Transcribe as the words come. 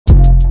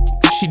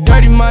She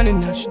dirty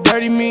minded, now she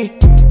dirty me.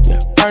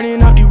 Yeah,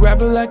 burning up, you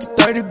rapper like a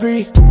third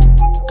degree.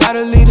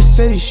 Gotta leave the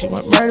city, she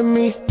might murder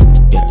me.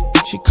 Yeah,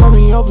 she cut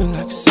me open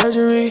like a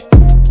surgery.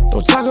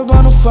 Don't talk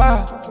about no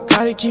fire,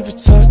 gotta keep it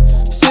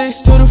tucked.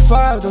 6 to the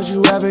 5, don't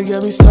you ever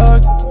get me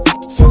stuck.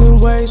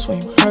 Feeling ways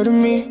when you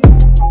hurting me.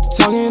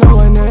 Talking on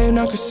my name,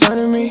 not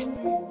concerning me.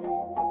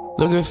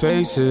 Look at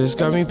faces,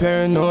 got me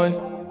paranoid.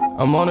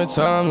 I'm on a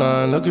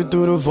timeline, looking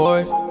through the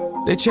void.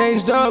 They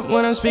changed up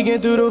when I'm speaking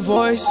through the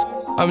voice.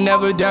 I'm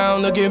never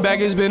down, looking back,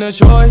 it's been a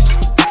choice.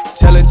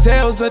 Telling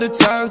tales of the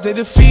times they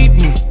defeat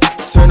me.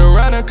 Turn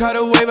around and caught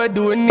a wave, I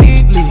do it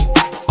neatly.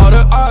 All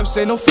the ops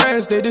ain't no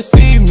friends, they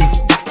deceive me.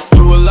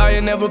 You a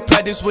liar, never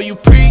practice what you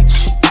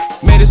preach.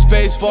 Made a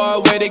space far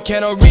away they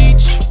cannot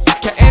reach.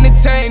 Can't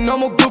entertain,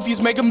 normal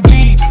goofies make them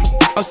bleed.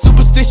 I'm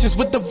superstitious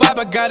with the vibe,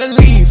 I gotta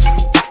leave.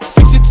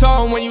 Fix your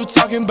tone when you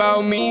talking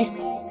about me.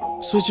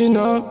 Switching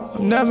up,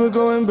 I'm never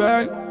going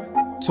back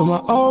to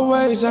my old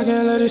ways, I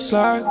can't let it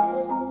slide.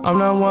 I'm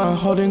not one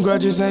holding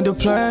grudges, ain't the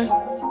plan.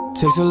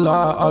 Takes a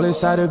lot, all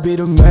inside to be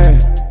the man.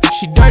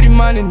 She dirty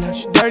minded, now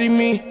she dirty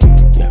me.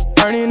 Yeah,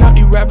 burning up,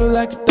 you rapper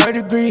like a third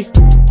degree.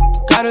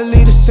 Gotta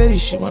leave the city,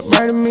 she might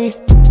murder me.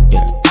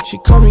 Yeah, she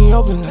cut me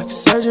open like a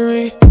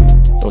surgery.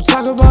 Don't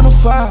talk about no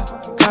fire,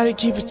 gotta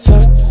keep it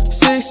tucked.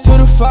 6 to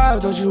the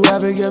 5, don't you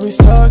ever get me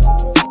stuck.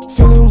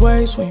 Feeling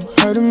ways when you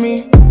hurting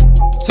me.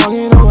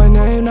 Talking on my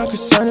name, not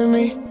concerning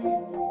me.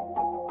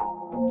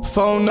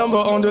 Phone number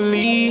on the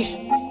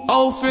lead.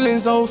 Old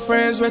feelings, old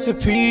friends,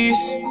 recipes.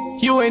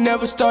 You ain't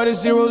never started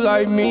zero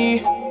like me.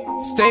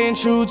 Staying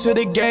true to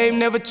the game,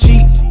 never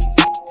cheat.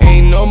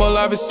 Ain't normal,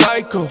 I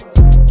recycle.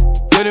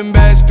 Good and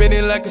bad,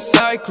 spinning like a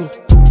cycle.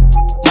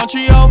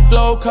 Montreal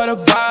flow, cut a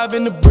vibe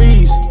in the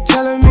breeze.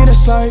 Telling me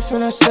that's life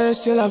and I said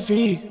c'est la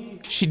vie.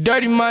 She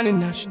dirty minded,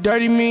 now she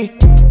dirty me.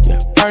 Yeah,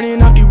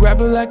 burning up, you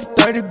rapper like a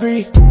third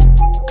degree.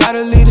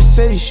 Gotta leave the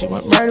city, she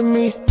might murder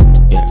me.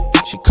 Yeah,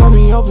 she cut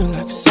me open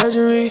like a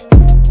surgery.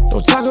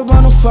 Don't talk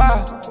about no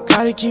fire,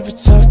 gotta keep it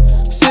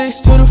tucked.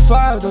 6 to the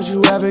 5, don't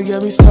you ever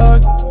get me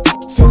stuck.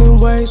 Feeling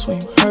ways when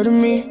you hurting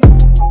me.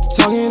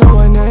 Talking on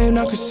my name,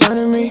 not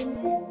concerning me.